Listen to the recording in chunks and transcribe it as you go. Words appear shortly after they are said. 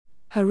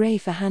Hooray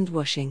for hand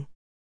washing.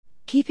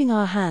 Keeping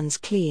our hands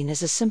clean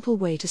is a simple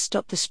way to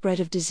stop the spread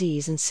of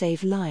disease and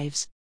save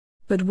lives.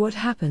 But what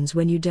happens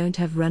when you don't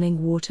have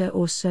running water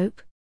or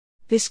soap?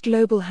 This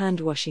Global Hand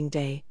Washing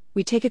Day,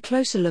 we take a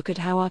closer look at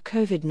how our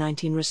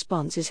COVID-19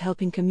 response is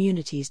helping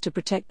communities to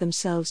protect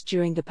themselves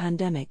during the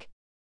pandemic.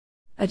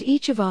 At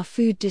each of our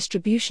food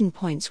distribution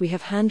points we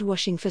have hand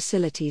washing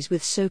facilities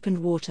with soap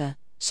and water,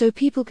 so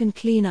people can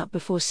clean up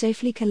before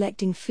safely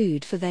collecting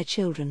food for their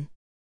children.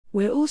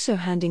 We're also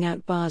handing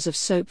out bars of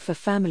soap for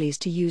families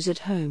to use at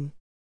home,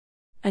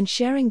 and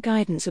sharing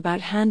guidance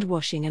about hand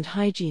washing and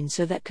hygiene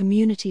so that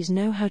communities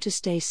know how to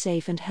stay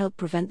safe and help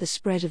prevent the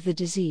spread of the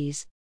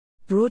disease.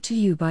 Brought to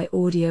you by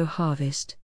Audio Harvest.